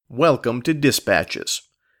Welcome to Dispatches,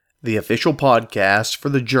 the official podcast for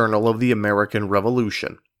the Journal of the American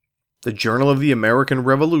Revolution. The Journal of the American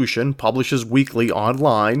Revolution publishes weekly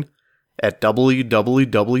online at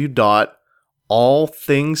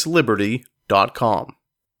www.allthingsliberty.com.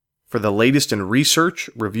 For the latest in research,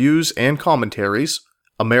 reviews, and commentaries,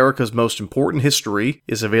 America's most important history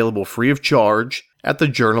is available free of charge at the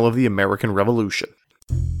Journal of the American Revolution.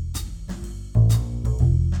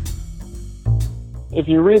 If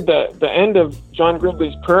you read the end of John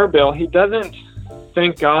Gridley's prayer bill, he doesn't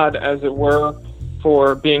thank God, as it were,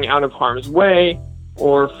 for being out of harm's way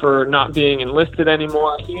or for not being enlisted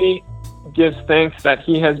anymore. He gives thanks that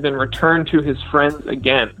he has been returned to his friends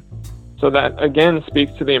again. So that, again,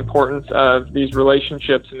 speaks to the importance of these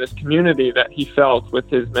relationships and this community that he felt with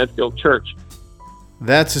his Medfield church.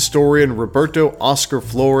 That's historian Roberto Oscar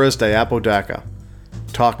Flores de Apodaca,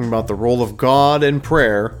 talking about the role of God and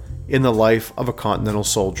prayer in the life of a Continental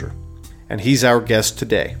soldier. And he's our guest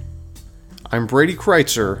today. I'm Brady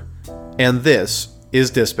Kreitzer, and this is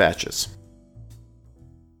Dispatches.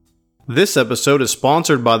 This episode is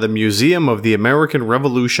sponsored by the Museum of the American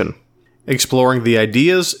Revolution, exploring the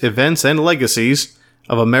ideas, events, and legacies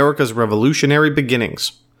of America's revolutionary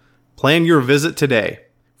beginnings. Plan your visit today.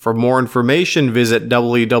 For more information, visit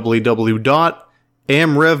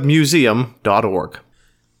www.amrevmuseum.org.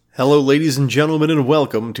 Hello, ladies and gentlemen, and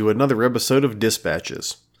welcome to another episode of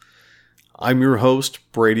Dispatches. I'm your host,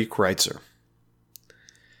 Brady Kreitzer.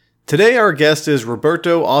 Today, our guest is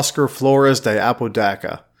Roberto Oscar Flores de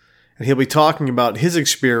Apodaca, and he'll be talking about his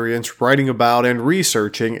experience writing about and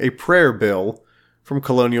researching a prayer bill from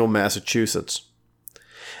colonial Massachusetts.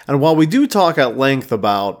 And while we do talk at length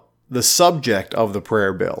about the subject of the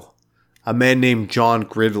prayer bill, a man named John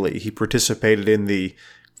Gridley, he participated in the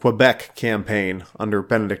Quebec campaign under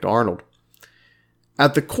Benedict Arnold.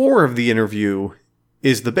 At the core of the interview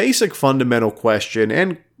is the basic fundamental question,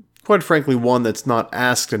 and quite frankly one that's not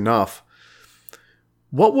asked enough.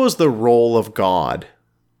 What was the role of God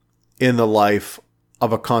in the life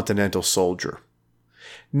of a Continental soldier?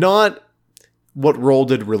 Not what role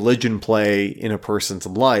did religion play in a person's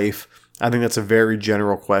life. I think that's a very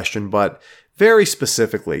general question, but very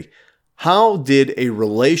specifically, how did a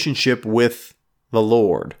relationship with the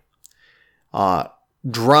Lord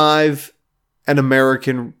drive an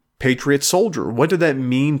American patriot soldier? What did that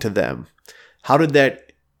mean to them? How did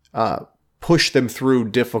that push them through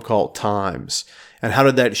difficult times? And how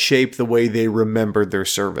did that shape the way they remembered their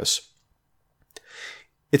service?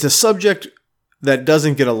 It's a subject that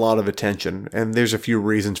doesn't get a lot of attention, and there's a few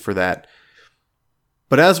reasons for that.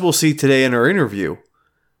 But as we'll see today in our interview,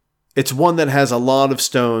 it's one that has a lot of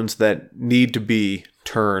stones that need to be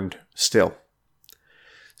turned still.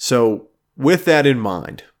 So, with that in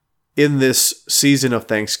mind, in this season of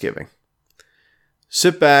Thanksgiving,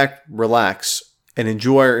 sit back, relax, and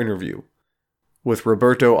enjoy our interview with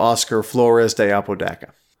Roberto Oscar Flores de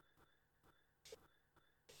Apodaca.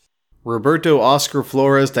 Roberto Oscar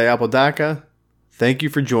Flores de Apodaca, thank you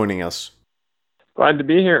for joining us. Glad to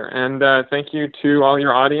be here, and thank you to all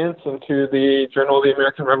your audience and to the Journal of the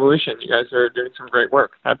American Revolution. You guys are doing some great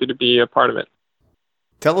work. Happy to be a part of it.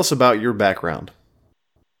 Tell us about your background.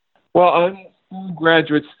 Well, I'm a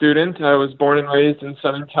graduate student. I was born and raised in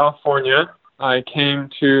Southern California. I came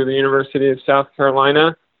to the University of South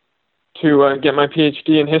Carolina to get my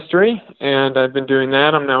PhD in history, and I've been doing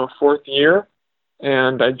that. I'm now fourth year,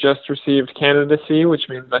 and I just received candidacy, which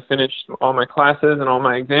means I finished all my classes and all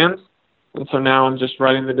my exams. And so now I'm just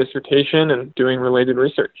writing the dissertation and doing related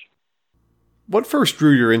research. What first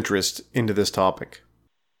drew your interest into this topic?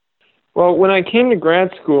 Well, when I came to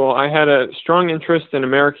grad school, I had a strong interest in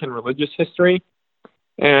American religious history,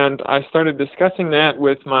 and I started discussing that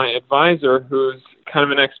with my advisor, who's kind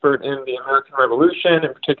of an expert in the American Revolution,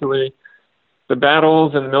 and particularly the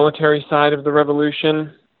battles and the military side of the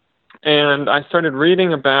Revolution. And I started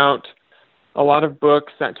reading about a lot of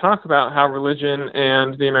books that talk about how religion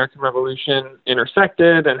and the American Revolution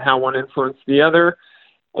intersected and how one influenced the other.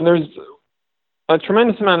 And there's a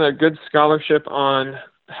tremendous amount of good scholarship on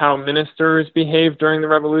how ministers behaved during the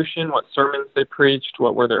Revolution, what sermons they preached,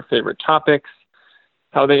 what were their favorite topics,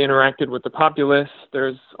 how they interacted with the populace.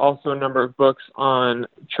 There's also a number of books on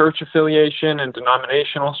church affiliation and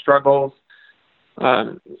denominational struggles.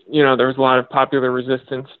 There was a lot of popular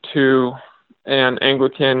resistance to an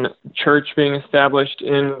Anglican church being established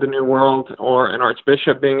in the New World or an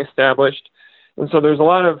archbishop being established. And so there's a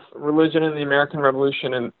lot of religion in the American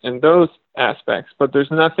Revolution in those aspects, but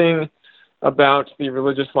there's nothing about the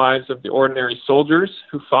religious lives of the ordinary soldiers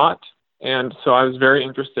who fought, and so I was very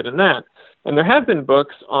interested in that. And there have been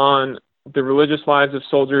books on the religious lives of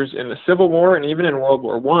soldiers in the Civil War and even in World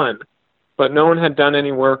War I, but no one had done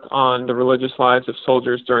any work on the religious lives of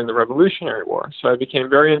soldiers during the Revolutionary War. So I became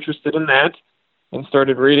very interested in that and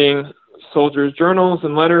started reading soldiers' journals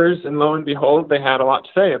and letters, and lo and behold, they had a lot to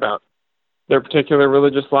say about their particular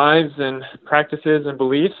religious lives and practices and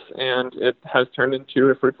beliefs, and it has turned into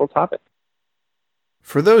a fruitful topic.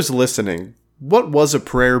 For those listening, what was a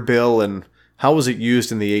prayer bill and how was it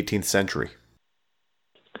used in the 18th century?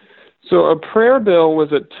 So a prayer bill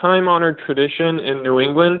was a time-honored tradition in New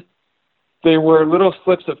England. They were little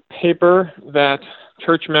slips of paper that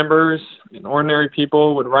church members and ordinary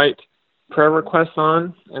people would write prayer requests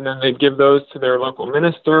on, and then they'd give those to their local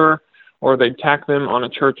minister, or they'd tack them on a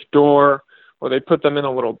church door, or they'd put them in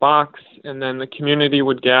a little box, and then the community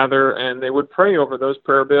would gather and they would pray over those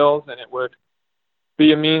prayer bills, and it would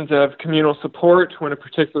be a means of communal support when a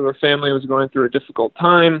particular family was going through a difficult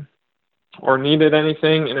time or needed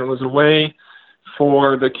anything, and it was a way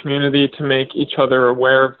for the community to make each other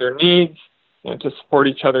aware of their needs and to support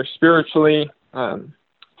each other spiritually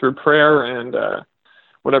through prayer and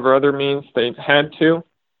whatever other means they had to.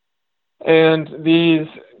 And these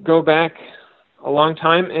go back a long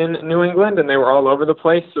time in New England, and they were all over the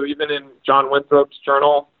place. So even in John Winthrop's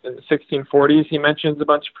journal in the 1640s, he mentions a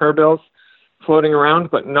bunch of prayer bills floating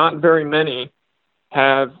around, but not very many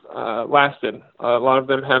have lasted. A lot of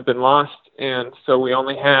them have been lost, and so we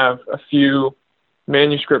only have a few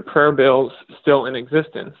manuscript prayer bills still in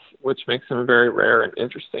existence, which makes them a very rare and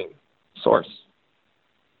interesting source.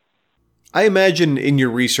 I imagine in your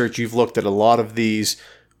research you've looked at a lot of these.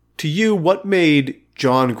 To you, what made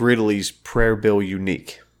John Gridley's prayer bill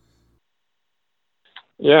unique?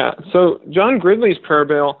 Yeah, so John Gridley's prayer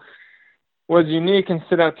bill was unique and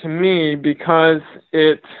stood out to me because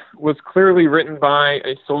it was clearly written by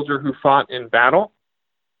a soldier who fought in battle,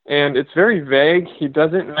 and it's very vague. He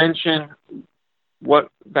doesn't mention what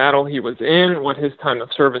battle he was in, what his time of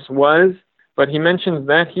service was, but he mentions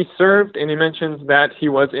that he served, and he mentions that he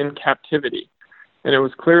was in captivity. And it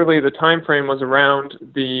was clearly the time frame was around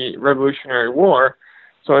the Revolutionary War,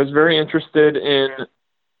 so I was very interested in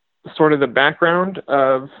sort of the background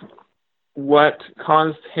of what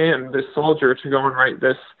caused him, this soldier, to go and write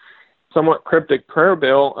this somewhat cryptic prayer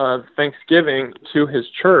bill of thanksgiving to his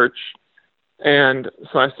church. And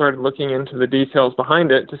so I started looking into the details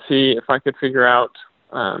behind it to see if I could figure out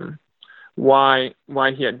why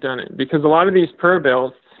he had done it. Because a lot of these prayer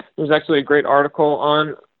bills, there's actually a great article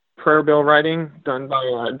on prayer bill writing done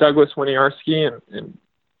by Douglas Winiarski in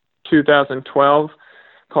 2012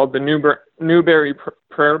 called the Newberry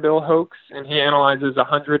Prayer Bill Hoax, and he analyzes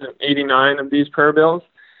 189 of these prayer bills.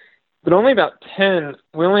 But we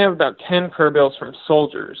only have about 10 prayer bills from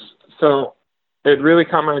soldiers. So it really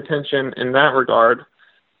caught my attention in that regard,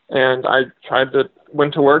 and I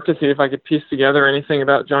went to work to see if I could piece together anything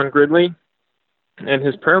about John Gridley and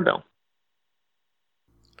his prayer bill.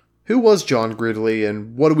 Who was John Gridley,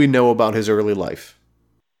 and what do we know about his early life?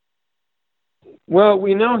 Well,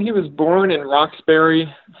 we know he was born in Roxbury,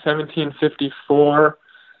 1754.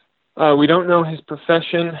 We don't know his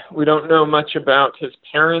profession. We don't know much about his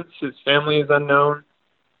parents. His family is unknown.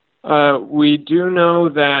 We do know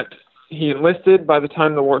that he enlisted by the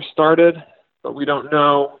time the war started, but we don't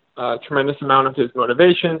know a tremendous amount of his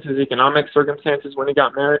motivations, his economic circumstances when he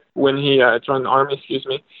got married, when he joined the army,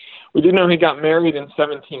 We do know he got married in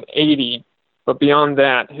 1780, but beyond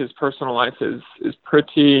that, his personal life is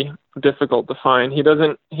pretty difficult to find. He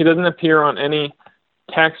doesn't appear on any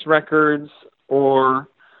tax records or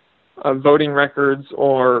voting records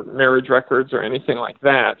or marriage records or anything like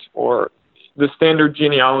that, or the standard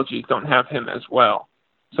genealogies don't have him as well.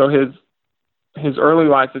 So his early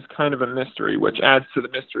life is kind of a mystery, which adds to the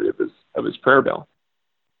mystery of his prayer bill.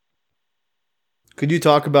 Could you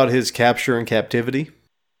talk about his capture and captivity?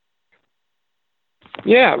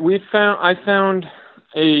 Yeah, I found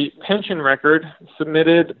a pension record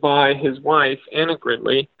submitted by his wife, Anna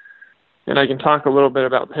Gridley, and I can talk a little bit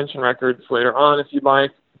about pension records later on if you'd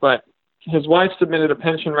like, but his wife submitted a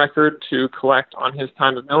pension record to collect on his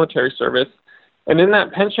time of military service, and in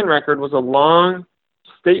that pension record was a long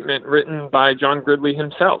statement written by John Gridley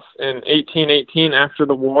himself in 1818 after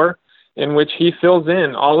the war, in which he fills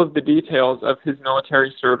in all of the details of his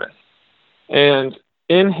military service. And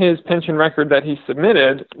in his pension record that he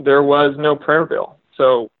submitted, there was no prayer bill.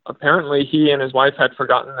 So apparently he and his wife had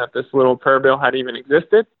forgotten that this little prayer bill had even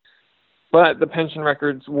existed, but the pension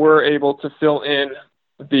records were able to fill in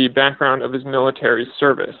the background of his military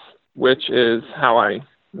service, which is how I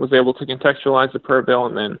was able to contextualize the prayer bill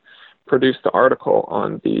and then produce the article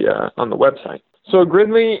on the website. So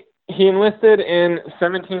Gridley, he enlisted in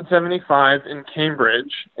 1775 in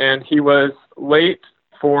Cambridge, and he was late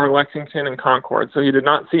for Lexington and Concord, so he did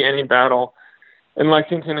not see any battle in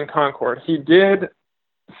Lexington and Concord. He did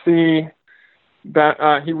see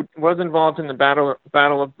that he was involved in the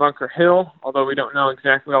Battle of Bunker Hill, although we don't know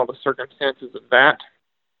exactly all the circumstances of that.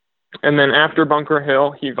 And then after Bunker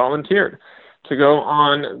Hill, he volunteered to go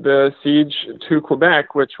on the siege to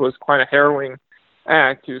Quebec, which was quite a harrowing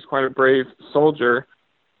act. He was quite a brave soldier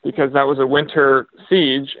because that was a winter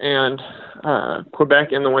siege, and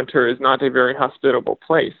Quebec in the winter is not a very hospitable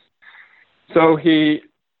place. So he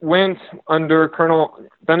went under Colonel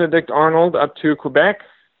Benedict Arnold up to Quebec.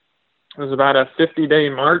 It was about a 50-day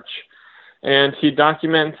march, and he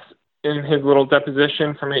documents in his little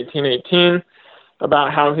deposition from 1818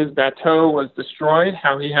 about how his bateau was destroyed,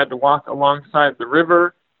 how he had to walk alongside the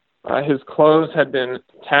river. His clothes had been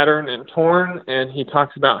tattered and torn, and he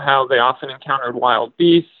talks about how they often encountered wild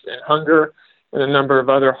beasts and hunger and a number of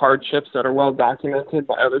other hardships that are well documented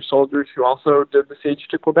by other soldiers who also did the siege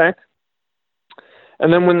to Quebec.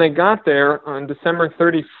 And then when they got there on December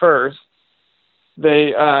 31st,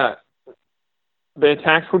 they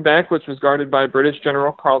attacked Quebec, which was guarded by British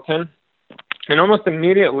General Carleton. And almost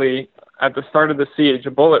immediately at the start of the siege,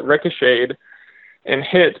 a bullet ricocheted and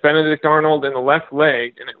hit Benedict Arnold in the left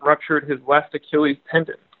leg, and it ruptured his left Achilles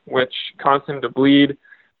tendon, which caused him to bleed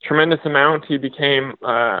a tremendous amount. He became,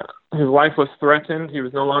 his life was threatened. He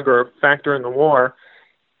was no longer a factor in the war,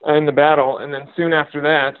 in the battle. And then soon after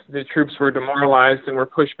that, the troops were demoralized and were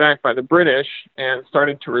pushed back by the British and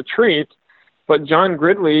started to retreat. But John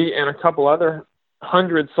Gridley and a couple other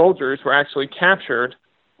 100 soldiers were actually captured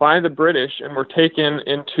by the British and were taken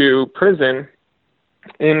into prison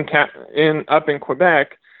up in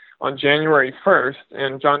Quebec on January 1st.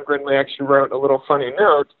 And John Gridley actually wrote a little funny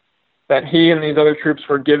note that he and these other troops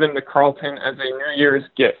were given to Carleton as a New Year's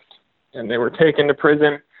gift. And they were taken to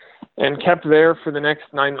prison and kept there for the next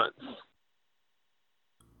 9 months.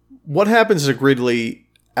 What happens to Gridley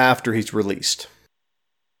after he's released?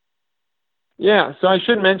 Yeah, so I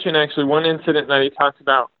should mention actually one incident that he talks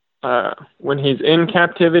about when he's in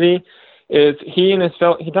captivity is he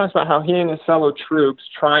talks about how he and his fellow troops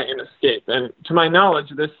try and escape. And to my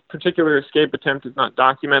knowledge, this particular escape attempt is not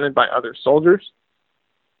documented by other soldiers.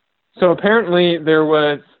 So apparently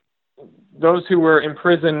those who were in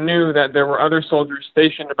prison knew that there were other soldiers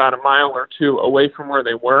stationed about a mile or two away from where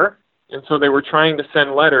they were. And so they were trying to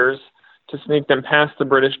send letters to sneak them past the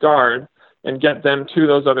British guard and get them to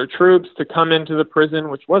those other troops to come into the prison,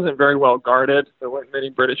 which wasn't very well guarded. There weren't many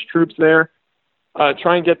British troops there.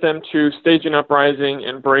 Try and get them to stage an uprising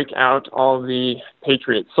and break out all the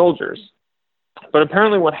Patriot soldiers. But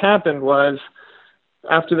apparently what happened was,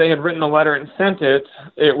 after they had written a letter and sent it,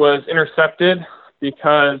 it was intercepted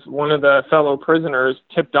because one of the fellow prisoners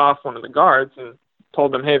tipped off one of the guards and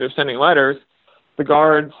told them, hey, they're sending letters. The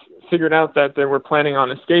guards figured out that they were planning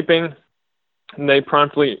on escaping, and they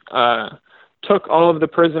promptly took all of the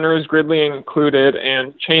prisoners, Gridley included,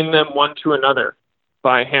 and chained them one to another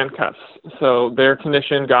by handcuffs. So their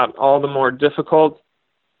condition got all the more difficult.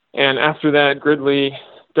 And after that, Gridley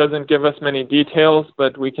doesn't give us many details,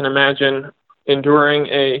 but we can imagine enduring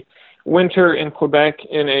a winter in Quebec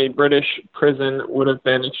in a British prison would have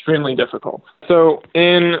been extremely difficult. So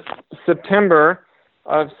in September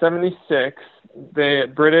of 76,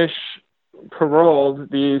 the British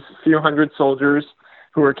paroled these few hundred soldiers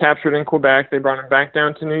who were captured in Quebec. They brought them back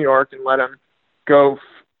down to New York and let them go,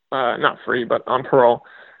 not free, but on parole.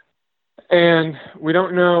 And we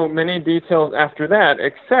don't know many details after that,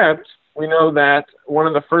 except we know that one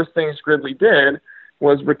of the first things Gridley did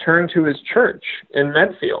was return to his church in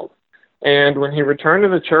Medfield. And when he returned to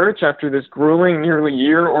the church after this grueling nearly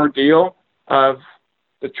year ordeal of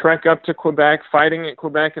the trek up to Quebec, fighting in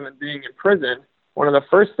Quebec, and then being imprisoned, one of the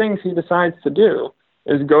first things he decides to do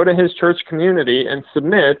is go to his church community and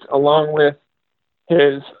submit, along with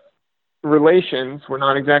his relations, we're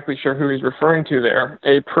not exactly sure who he's referring to there,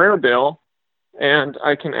 a prayer bill. And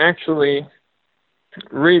I can actually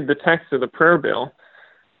read the text of the prayer bill.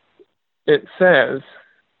 It says,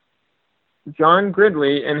 John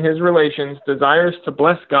Gridley and his relations desires to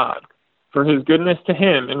bless God for his goodness to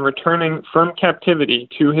him in returning from captivity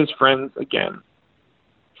to his friends again.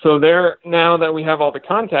 So there, now that we have all the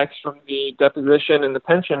context from the deposition and the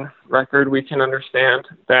pension record, we can understand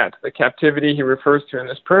that the captivity he refers to in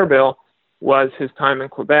this prayer bill was his time in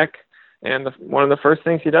Quebec. And one of the first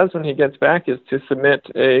things he does when he gets back is to submit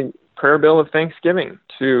a prayer bill of thanksgiving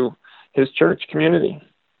to his church community.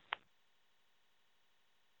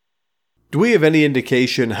 Do we have any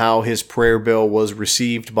indication how his prayer bill was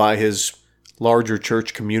received by his larger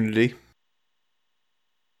church community?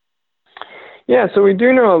 Yeah, so we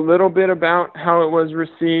do know a little bit about how it was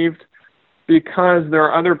received because there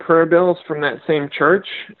are other prayer bills from that same church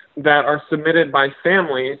that are submitted by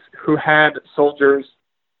families who had soldiers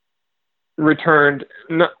returned,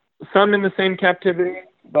 some in the same captivity,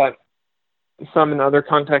 but some in other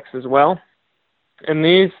contexts as well. And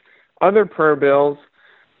these other prayer bills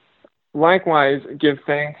likewise give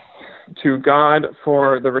thanks to God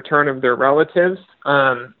for the return of their relatives.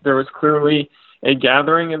 There was clearly a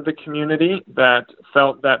gathering of the community that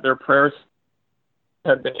felt that their prayers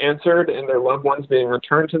had been answered and their loved ones being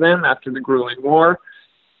returned to them after the grueling war.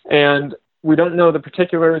 And we don't know the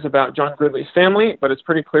particulars about John Gridley's family, but it's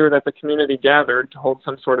pretty clear that the community gathered to hold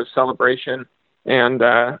some sort of celebration and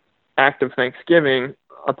act of thanksgiving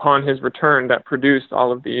upon his return that produced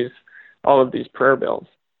all of these prayer bills.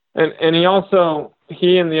 And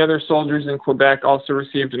he and the other soldiers in Quebec also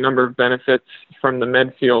received a number of benefits from the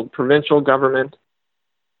Medfield provincial government,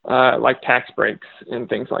 like tax breaks and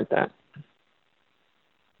things like that.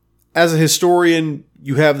 As a historian,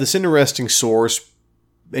 you have this interesting source,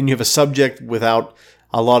 and you have a subject without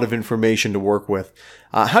a lot of information to work with.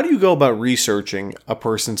 How do you go about researching a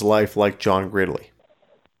person's life like John Gridley?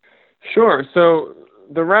 Sure. So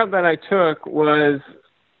the route that I took was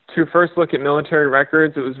to first look at military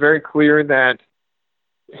records. It was very clear that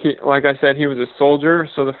he was a soldier.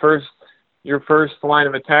 So your first line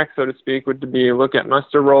of attack, so to speak, would be look at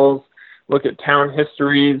muster rolls, look at town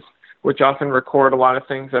histories, which often record a lot of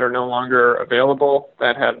things that are no longer available,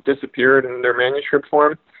 that have disappeared in their manuscript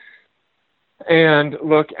form, and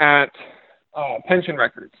look at pension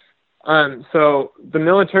records. So the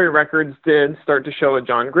military records did start to show a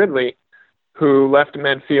John Gridley who left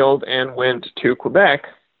Medfield and went to Quebec.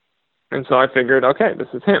 And so I figured, okay, this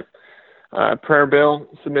is him. Prayer bill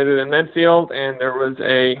submitted in Medfield, and there was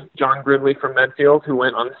a John Gridley from Medfield who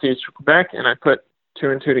went on the siege to Quebec, and I put two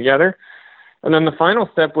and two together. And then the final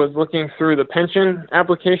step was looking through the pension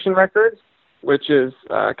application records, which is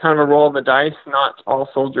kind of a roll of the dice. Not all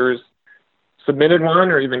soldiers submitted one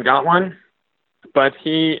or even got one, but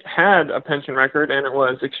he had a pension record, and it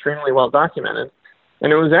was extremely well documented.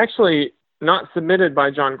 And it was actually not submitted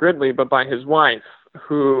by John Gridley, but by his wife,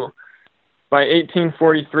 who by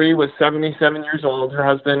 1843 was 77 years old. Her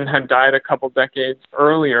husband had died a couple decades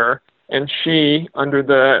earlier, and she, under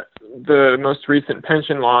the most recent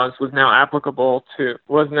pension laws, was now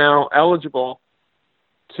eligible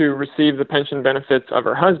to receive the pension benefits of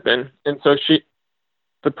her husband. And so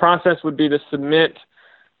the process would be to submit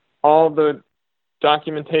all the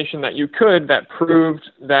documentation that you could that proved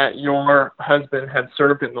that your husband had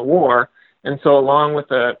served in the war. And so along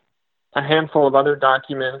with a handful of other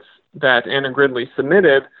documents that Anna Gridley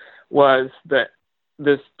submitted was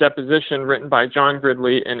this deposition written by John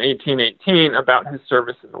Gridley in 1818 about his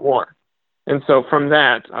service in the war. And so from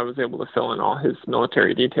that, I was able to fill in all his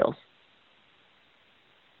military details.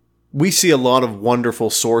 We see a lot of wonderful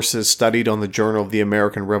sources studied on the Journal of the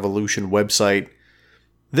American Revolution website.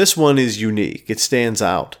 This one is unique. It stands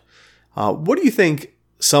out. What do you think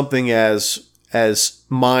something as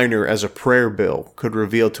minor as a prayer bill could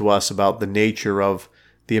reveal to us about the nature of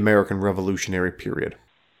the American Revolutionary period?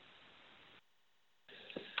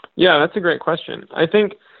 Yeah, that's a great question. I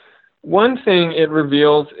think one thing it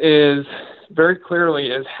reveals is very clearly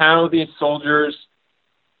is how these soldiers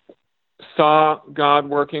saw God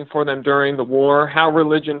working for them during the war, how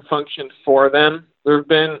religion functioned for them. There have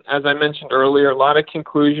been, as I mentioned earlier, a lot of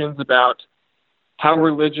conclusions about how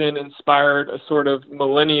religion inspired a sort of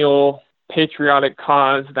millennial patriotic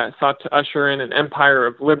cause that sought to usher in an empire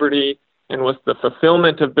of liberty and was the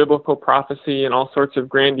fulfillment of biblical prophecy in all sorts of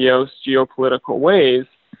grandiose geopolitical ways.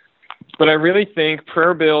 But I really think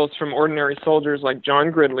prayer bills from ordinary soldiers like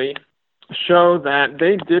John Gridley show that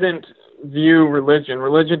they didn't view religion.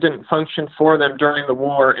 Religion didn't function for them during the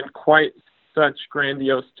war in quite such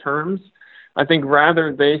grandiose terms. I think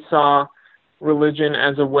rather they saw religion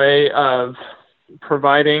as a way of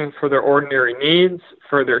providing for their ordinary needs,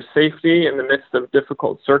 for their safety in the midst of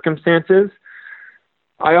difficult circumstances.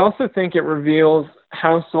 I also think it reveals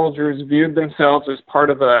how soldiers viewed themselves as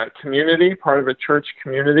part of a community, part of a church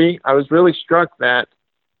community. I was really struck that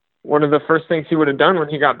one of the first things he would have done when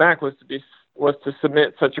he got back was to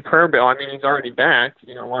submit such a prayer bill. I mean, he's already back.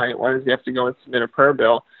 Why does he have to go and submit a prayer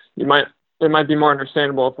bill? It might be more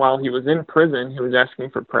understandable if while he was in prison he was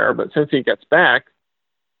asking for prayer, but since he gets back,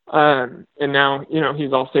 and now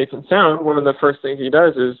he's all safe and sound, one of the first things he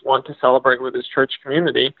does is want to celebrate with his church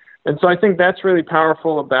community. And so I think that's really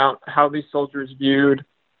powerful about how these soldiers viewed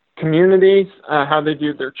communities, how they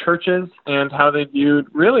viewed their churches, and how they viewed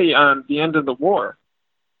really the end of the war.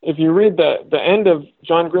 If you read the end of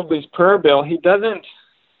John Gridley's prayer bill, he doesn't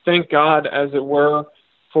thank God, as it were,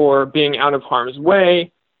 for being out of harm's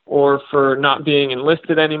way or for not being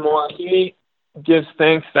enlisted anymore. He gives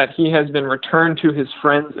thanks that he has been returned to his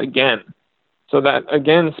friends again. So that,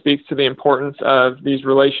 again, speaks to the importance of these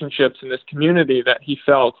relationships and this community that he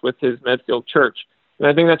felt with his Medfield church. And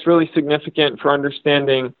I think that's really significant for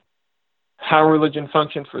understanding how religion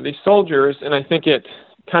functioned for these soldiers, and I think it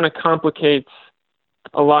kind of complicates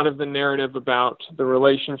a lot of the narrative about the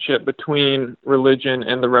relationship between religion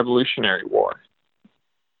and the Revolutionary War.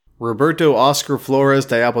 Roberto Oscar Flores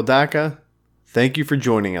de Apodaca, thank you for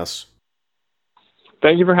joining us.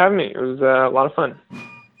 Thank you for having me. It was a lot of fun.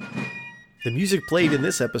 The music played in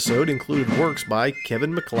this episode included works by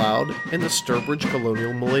Kevin MacLeod and the Sturbridge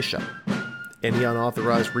Colonial Militia. Any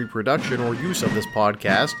unauthorized reproduction or use of this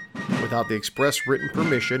podcast, without the express written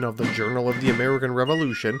permission of the Journal of the American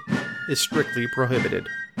Revolution, is strictly prohibited.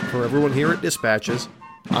 For everyone here at Dispatches,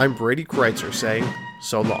 I'm Brady Kreitzer saying,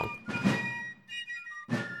 so long.